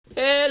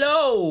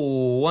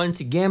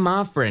once again,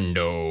 my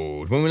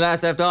friendos. When we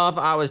last left off,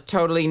 I was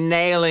totally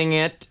nailing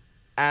it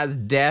as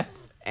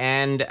Death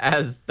and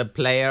as the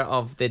player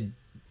of the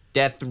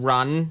Death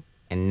Run.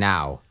 And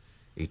now,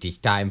 it is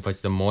time for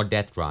some more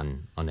Death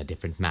Run on a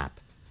different map.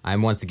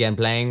 I'm once again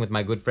playing with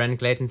my good friend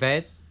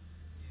Claytonface.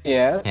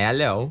 Yes.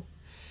 Hello.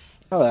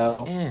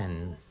 Hello.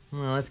 And,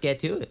 well, let's get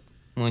to it.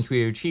 Once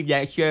we retrieve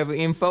that server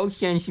info,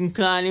 send some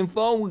client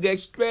info, we get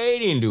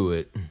straight into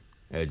it.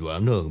 That's what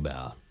I'm talking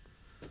about.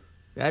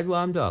 That's what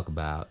I'm talking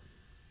about.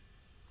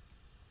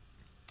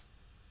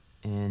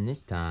 And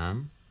this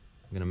time,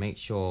 I'm gonna make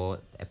sure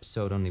the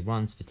episode only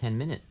runs for 10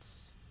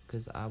 minutes.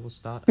 Because I will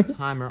start a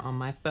timer on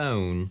my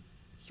phone.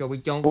 So we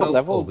don't go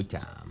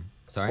overtime.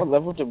 Sorry? What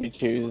level did we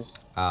choose?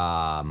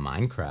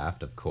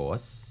 Minecraft, of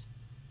course.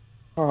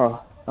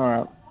 Oh,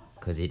 alright.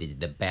 Because it is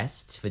the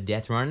best for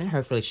Death Run.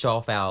 Hopefully show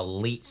off our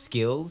elite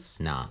skills.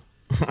 Nah.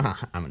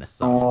 I'm gonna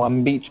suck. Oh,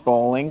 I'm beach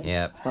bowling.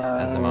 Yep,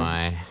 as am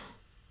I.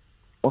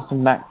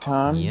 Awesome back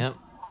time. Yep.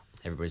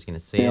 Everybody's gonna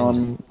see it. On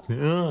just,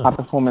 high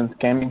performance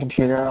gaming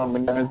computer on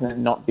Windows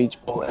and not beach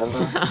ball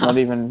ever.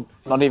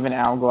 not even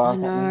hourglass.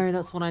 I know,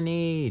 that's what I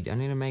need. I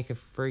need to make a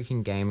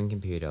freaking gaming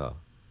computer.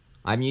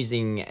 I'm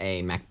using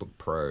a MacBook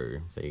Pro,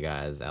 so you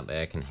guys out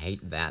there can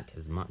hate that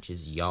as much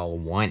as y'all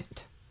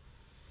want.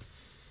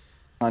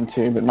 Mine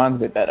too, but mine's a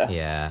bit better.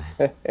 Yeah.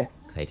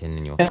 Clayton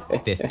and your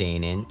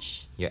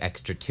 15-inch, your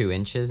extra 2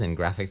 inches in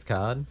graphics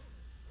card.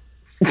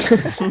 At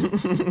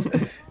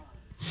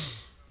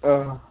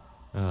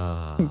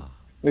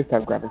least I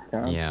have graphics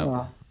card. Yeah.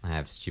 Oh. I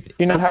have stupid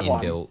Do you not have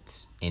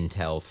inbuilt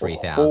Intel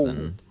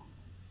 3000. Does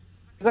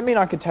that mean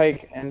I could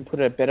take and put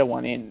a better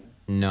one in?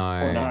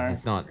 No, no?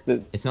 it's not.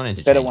 It's not Better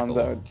interchangeable.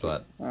 ones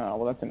but oh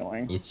well, that's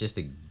annoying. it's just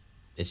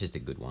a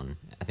good one.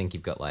 I think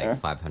you've got like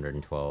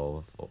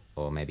 512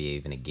 or maybe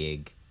even a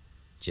gig,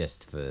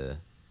 just for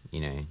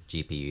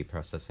GPU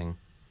processing.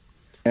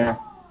 Yeah.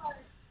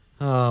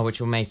 Oh, which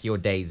will make your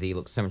DayZ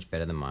look so much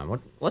better than mine.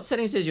 What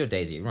settings does your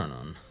DayZ run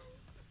on?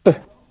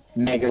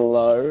 Mega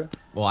low.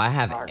 Well, I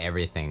have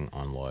everything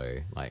on low,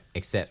 like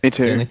except Me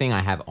too. the only thing I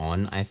have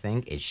on, I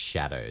think, is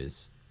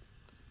shadows.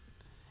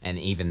 And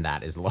even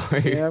that is low.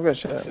 Yeah, I've got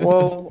shit.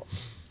 Well,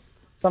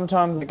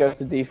 sometimes it goes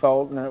to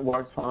default and it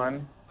works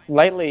fine.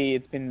 Lately,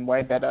 it's been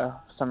way better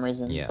for some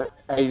reason. Yeah. But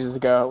ages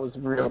ago, it was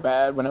real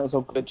bad when it was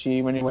all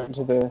glitchy, when you went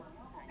into the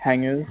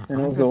hangars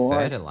and it was all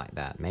preferred it like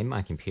that. Made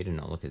my computer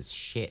not look as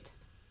shit.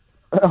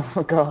 Oh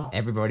my god.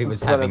 Everybody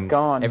was Well, it's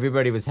gone.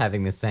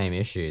 having the same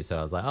issue, so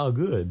I was like, oh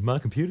good, my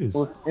computer's...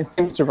 Well, it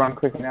seems to run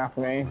quick now for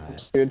me. Right.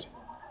 It's good.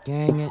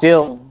 Dang But it.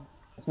 still,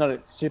 it's not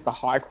a super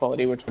high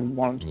quality, which we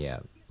want. Yeah,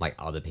 like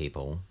other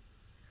people.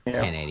 Yeah.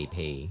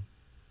 1080p.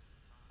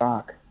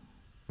 Fuck.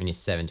 When you're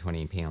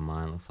 720p on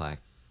mine, it looks like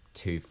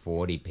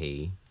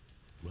 240p.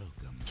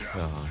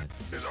 God.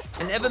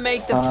 I never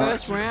make the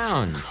first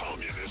round.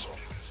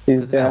 He's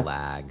Because of the dead.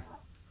 lag.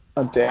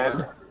 I'm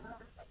dead.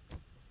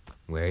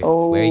 Where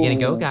are you gonna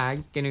go,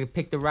 guy? Gonna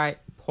pick the right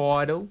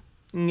portal?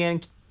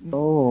 Gonna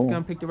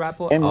pick the right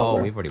portal? Game Oh,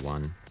 over. we've already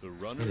won.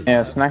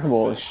 Yeah,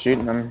 Snackable is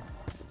shooting them.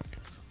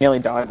 Nearly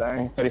died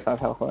though. 35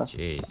 health left.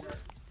 Jeez.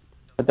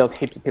 But there was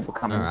heaps of people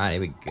coming. Alright,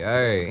 here we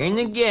go. In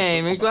the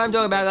game. That's what I'm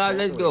talking about, guys.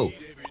 Let's go.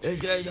 Let's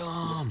go,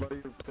 Dom.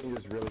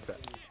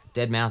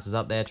 Dead Mouse is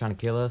up there trying to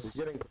kill us.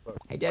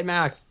 Hey, Dead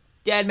Mouse.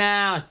 Dead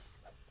Mouse.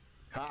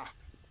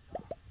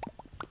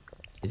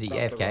 Is he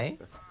AFK?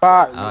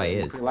 Fuck. Oh, he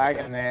is.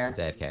 Lagging there. He's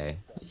AFK.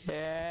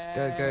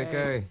 Go, go,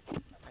 go.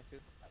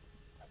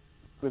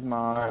 With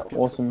my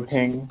awesome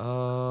ping.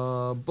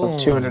 Boom.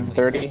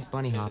 230.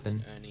 Bunny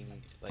hopping.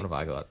 What have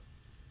I got?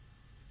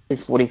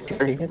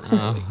 243.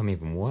 Oh, I'm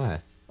even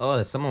worse. Oh,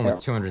 there's someone with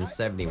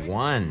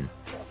 271.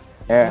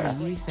 Yeah.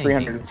 What are you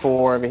thinking?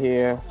 304 over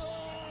here.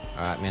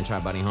 Alright, I'm gonna try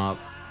bunny hop.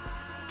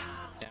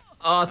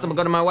 Oh, someone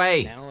got in my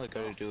way.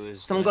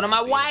 Someone got in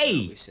my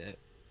way.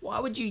 Why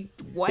would you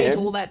wait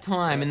all that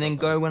time and then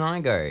go when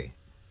I go?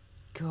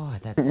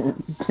 God,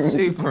 that's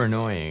super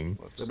annoying.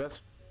 The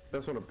best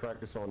one to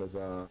practice on is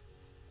Alright.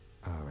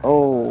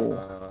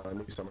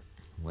 New Summer.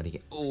 What do you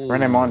get? Oh,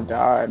 Renamon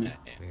died.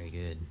 very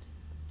good.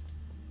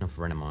 No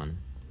for Renamon.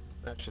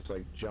 That's just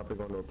like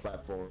jumping onto a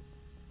platform.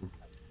 And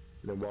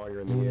then while you're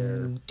in the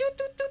air.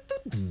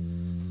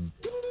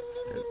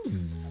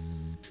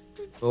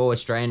 Oh,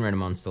 Australian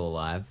Renamon's still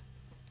alive.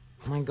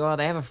 Oh my god,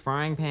 they have a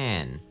frying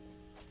pan.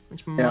 How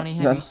much money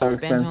have you that's so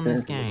spent on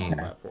this expensive.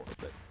 game?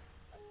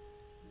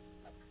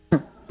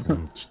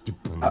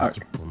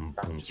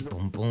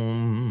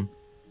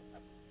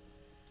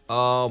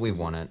 Oh, we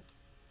won it.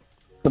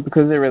 But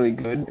because they're really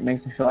good, it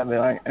makes me feel like they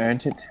like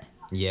earned it.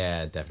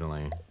 Yeah,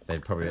 definitely. They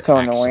probably So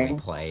actually annoying.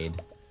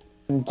 played.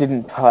 And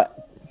didn't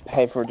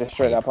pay for it just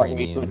straight Pay up like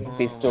we premium. would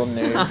be still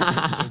new.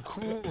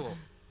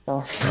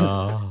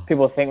 Oh.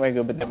 People think we're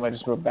good, but then we're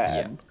just real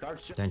bad.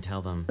 Don't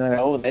tell them.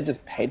 Oh, they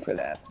just paid for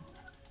that.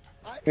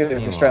 Look at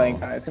this Australian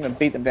guy. It's gonna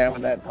beat them down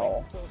with that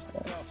pole.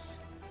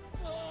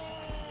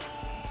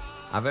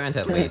 I've earned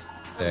at least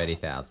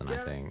 30,000, I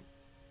think.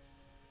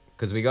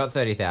 Because we got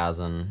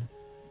 30,000.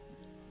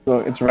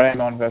 Look, it's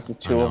Raymond versus I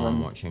two know, of I'm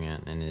them. watching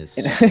it, and it is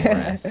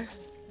stress.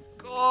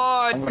 God,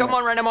 God! Come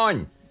on,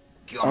 Renamon!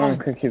 Come I'm on!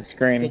 gonna click his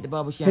screen. Get the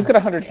bubble shower. He's got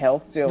 100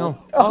 health still. No.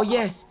 Oh,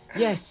 yes!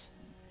 Yes!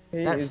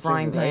 He That is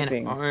frying doing pan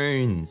amazing.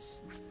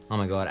 owns. Oh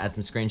my god, add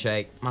some screen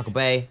shake. Michael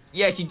Bay.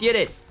 Yes, you did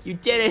it! You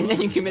did it, and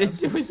then you committed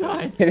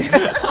suicide.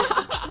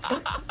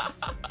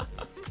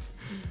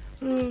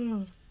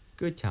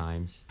 Good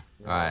times.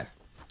 Alright.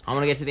 I'm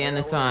gonna get to the end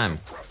this time.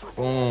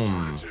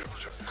 Boom.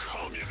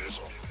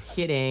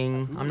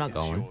 Kidding. I'm not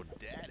going.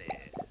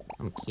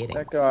 I'm kidding.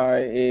 That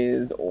guy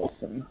is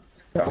awesome.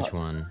 Which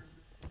one?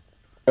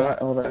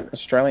 Oh, the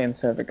Australian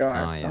server guy.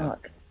 Oh, yeah.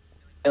 Fuck.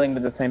 Dealing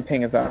with the same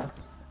ping as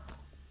us.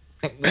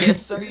 You're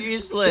so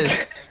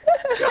useless.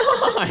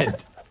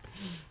 God.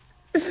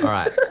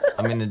 Alright,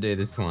 I'm gonna do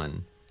this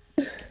one.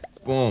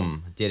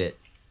 Boom. Did it.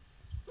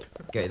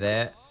 Go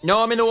there.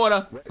 No, I'm in the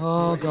water.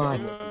 Oh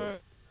god.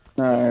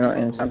 No, not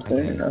anytime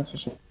soon, that's for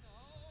sure.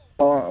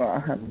 Oh, I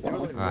haven't done it.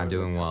 Alright, I'm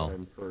doing well.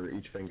 For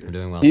each finger. I'm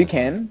doing well. You so far.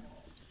 can.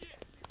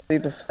 See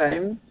the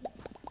same?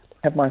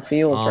 Have my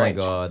feels Oh my right.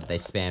 god, they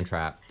spam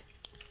trapped.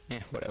 Yeah,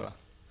 whatever.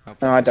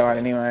 No, I died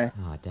anyway.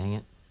 Oh, dang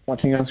it.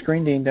 Watching on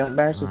screen, Dean, don't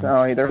embarrass yourself.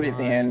 Oh, they're already at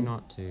the Trying end.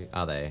 Not to.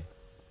 Are they?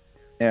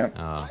 Yeah,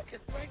 Oh.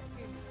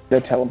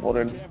 they're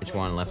teleported. Which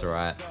one? Left or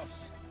right?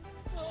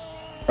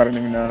 I don't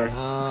even know.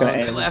 Oh, It's gonna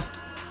go end.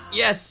 left.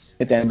 Yes!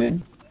 It's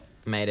ended.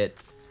 Made it.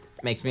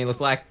 Makes me look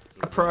like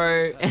a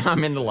pro, and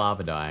I'm in the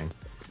lava dying.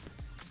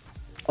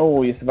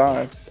 Oh, you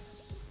survived.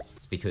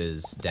 It's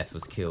because Death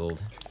was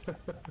killed.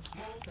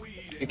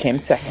 You came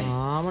second.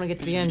 Oh, I want to get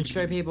to the end,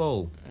 show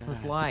people what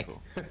it's like.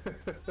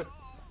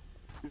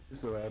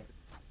 So happy.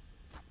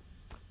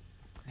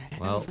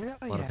 Well,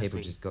 a lot of people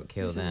just got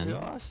killed then.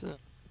 Awesome.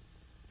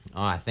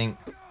 Oh, I think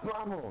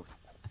Vamos.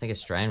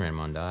 Australian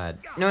Renmon died.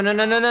 No, no,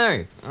 no, no,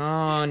 no! Oh,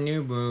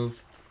 noob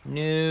move.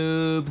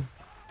 Noob.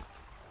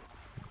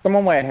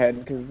 Someone way ahead,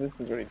 because this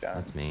is already done.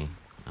 That's me.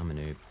 I'm a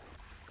noob.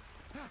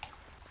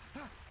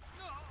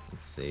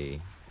 Let's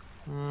see.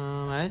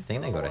 I don't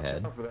think they got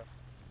ahead.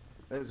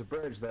 There's a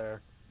bridge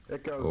there.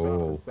 It goes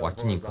Oh, up instead of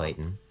watching you, horizontal.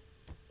 Clayton.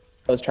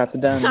 Those traps are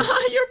done.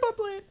 You're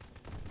bubbling.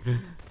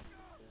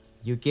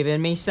 You're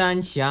giving me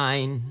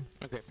sunshine.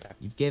 Okay, back.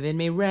 You've given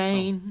me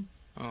rain.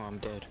 Oh, I'm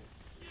dead.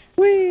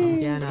 I'm Whee!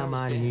 down on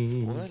my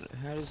knees. What?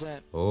 How does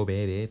that? Oh,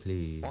 baby,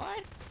 please.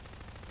 What?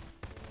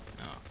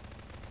 No.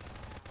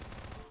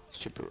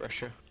 Stupid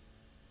Russia.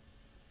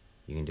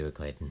 You can do it,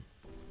 Clayton.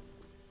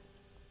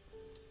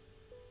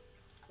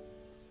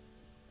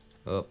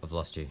 Oh, I've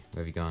lost you.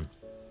 Where have you gone?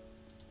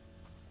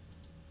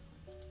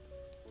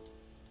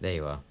 There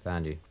you are.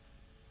 Found you.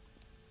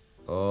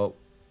 Oh.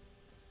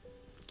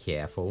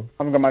 Careful.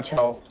 I haven't got much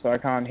health, so I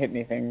can't hit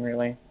anything,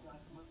 really.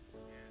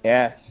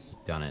 Yes.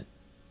 Done it.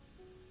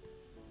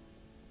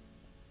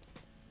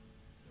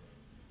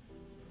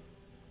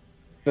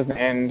 Doesn't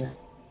end.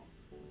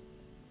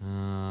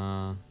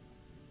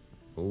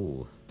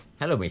 Ooh.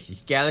 Hello, Mr.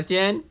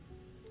 Skeleton.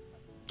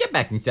 Get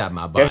back inside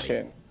my body. Get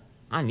shit.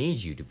 I need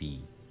you to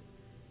be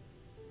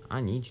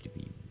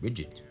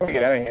rigid. Let me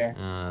get out of here.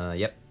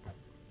 Yep.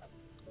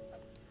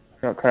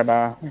 Got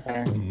crowbar.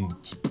 Okay.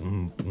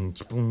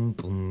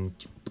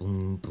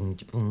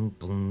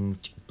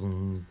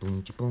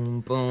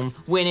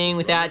 Winning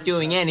without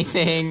doing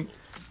anything.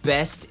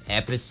 Best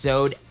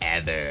episode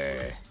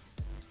ever.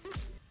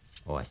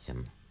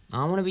 Awesome.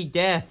 I want to be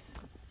Death.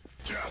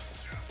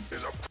 Death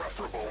is a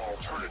preferable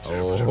alternative to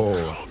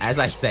Oh, as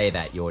I say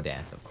that, you're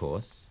Death, of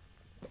course.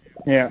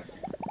 Yeah.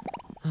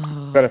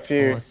 Got a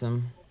few.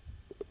 Awesome.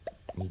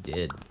 You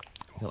did.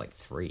 You got like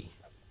 3.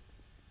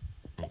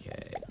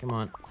 Okay, come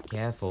on.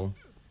 Careful.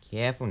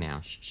 Careful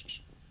now. Shh, shh, shh.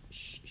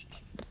 Shh, shh,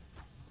 shh.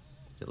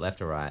 Is it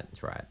left or right?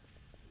 It's right.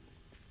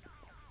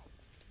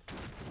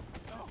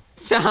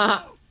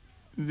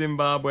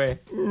 Zimbabwe.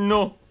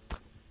 No.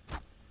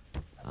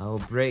 I will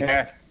break.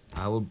 Yes.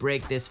 I will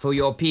break this for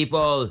your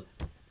people.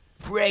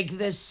 Break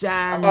the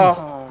sand.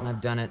 Oh. I've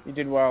done it. You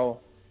did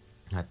well.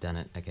 I've done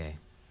it. Okay.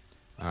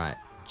 All right.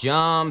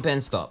 Jump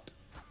and stop.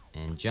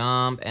 And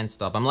jump and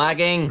stop. I'm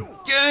lagging.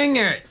 Dang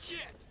it.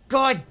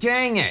 God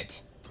dang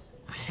it.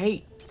 I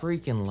hate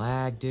freaking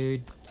lag,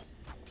 dude.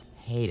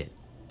 Hate it.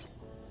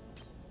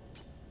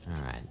 All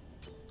right.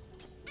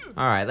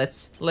 All right.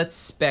 Let's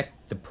spec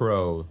the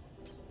pro.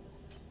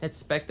 Let's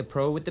spec the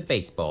pro with the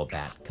baseball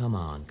bat. Come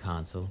on,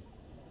 console.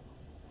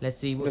 Let's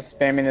see what. Just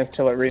spamming this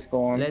till it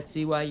respawns. Let's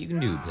see what you can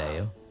do,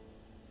 player.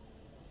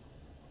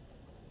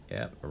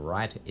 Yep,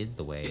 right is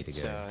the way to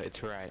go.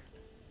 It's right.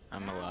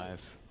 I'm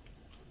alive.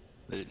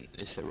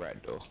 It's the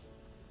right door.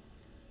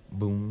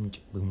 Boom,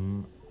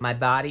 boom. My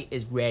body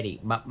is ready.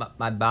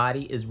 My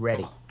body is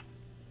ready.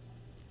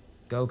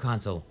 Go,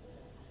 console.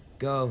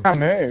 Go. Can't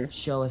move.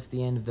 Show us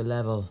the end of the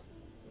level.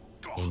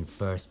 In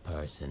first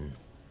person.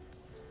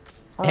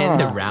 And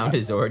the round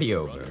is already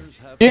over.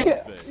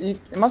 It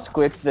must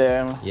glitch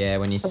there. Yeah,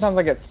 when you... Sometimes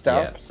I get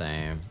stuck. Yeah,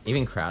 same.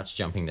 Even crouch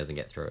jumping doesn't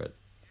get through it.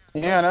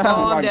 Yeah, I know.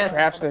 Oh, I'm I'm dead.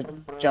 crouch to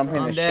jumping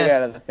I'm the dead. shit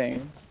out of the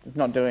thing. It's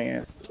not doing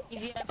it.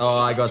 Oh,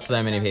 I got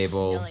so many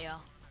people.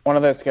 One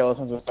of those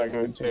skeletons was so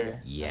good too.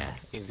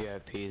 Yes.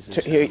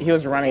 He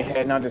was running ahead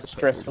and I just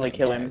stressfully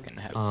kill him.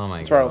 Oh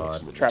my Throw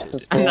god. a trap to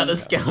spawn. Another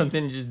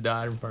skeleton just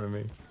died in front of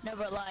me. No,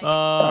 but like,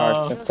 Oh,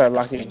 Oh, that's so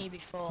lucky.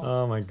 before.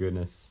 oh my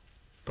goodness.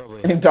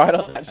 Probably. He died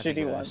on that I think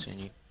shitty I've one. seen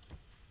you.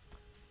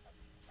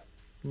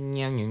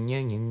 Meow, meow,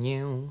 meow, meow,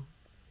 meow.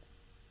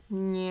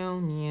 Meow,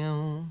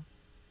 meow.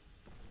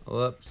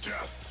 Whoops.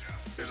 Death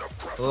is a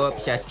preferable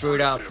Oops, I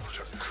screwed up.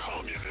 alternative to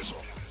communism.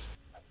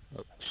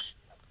 Oops.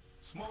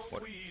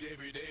 Smoke weed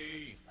every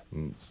day.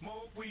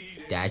 Smoke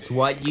weed That's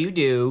what you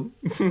do.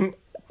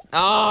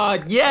 Oh,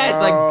 yes,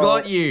 I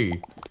got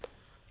you.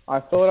 I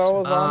thought I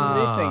was on Ah,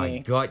 the I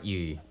thingy. got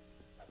you.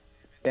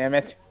 Damn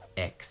it.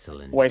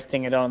 Excellent.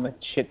 Wasting it on the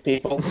shit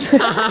people.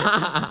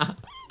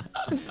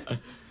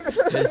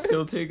 There's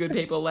still 2 good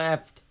people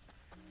left.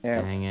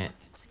 Yeah. Dang it.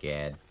 I'm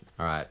scared.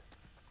 Alright.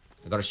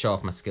 I gotta show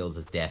off my skills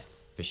as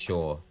death, for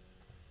sure.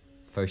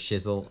 Faux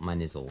shizzle, my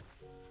nizzle.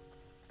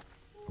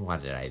 Why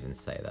did I even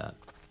say that?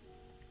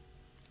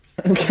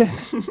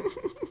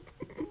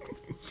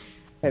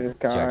 Hey, this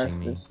guy, Judging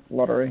me. this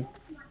lottery.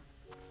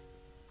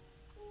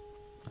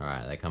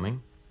 Alright, are they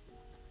coming?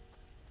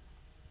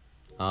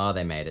 Oh,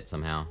 they made it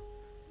somehow.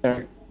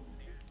 So,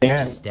 yeah.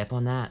 Just step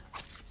on that.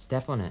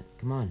 Step on it.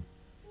 Come on.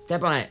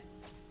 Step on it.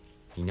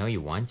 You know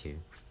you want to.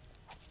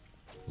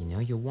 You know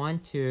you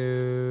want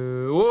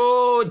to.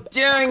 Oh,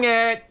 dang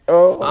it!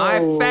 Oh. I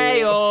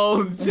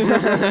failed!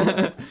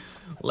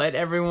 Let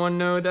everyone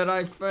know that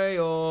I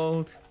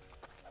failed.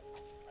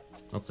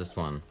 What's this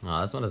one?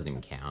 Oh, this one doesn't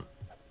even count.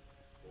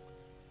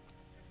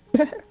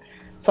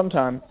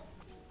 Sometimes.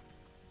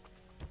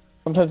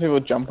 Sometimes people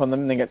jump on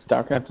them and they get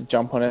stuck and have to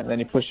jump on it and then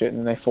you push it and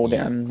then they fall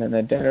down and then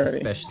they're dead already.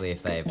 Especially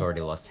if they've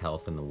already lost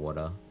health in the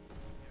water.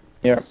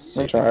 Yeah, which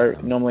Super I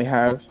dumb. normally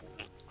have.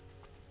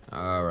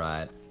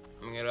 Alright.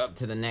 I'm gonna get up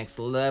to the next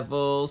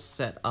level.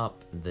 Set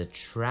up the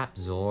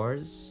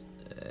trapdoors.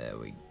 There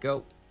we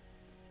go.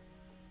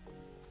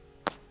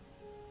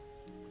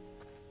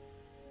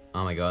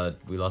 Oh my god,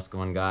 we lost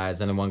one guy.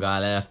 There's only one guy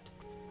left.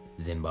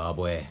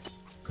 Zimbabwe.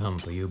 Come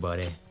for you,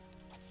 buddy.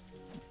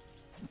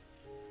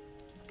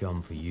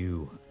 Come for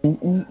you.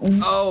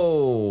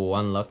 Oh,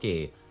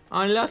 unlucky.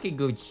 Unlucky,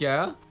 good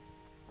sir.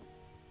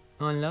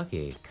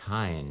 Unlucky,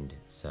 kind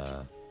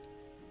sir.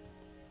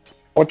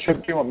 What trip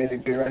do you want me to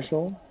do,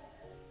 Rachel?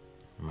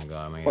 Oh my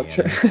god, am I gonna What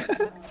get trip?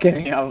 him?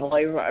 Getting out of the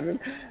laser.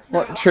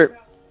 What trip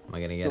Am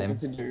I gonna do get you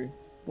want him? me to do?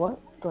 What?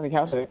 Going to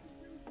couch it?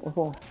 What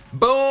for?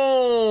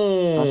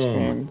 Boom!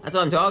 cream. That's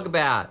what I'm talking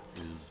about.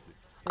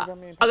 I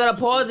gotta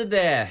pause it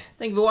there.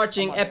 Thank you for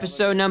watching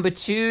episode number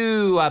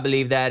 2, I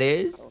believe that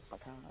is.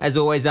 As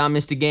always, I'm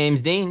Mr.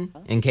 Gamesdean.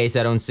 In case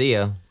I don't see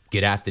you,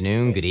 good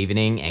afternoon, good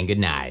evening, and good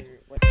night.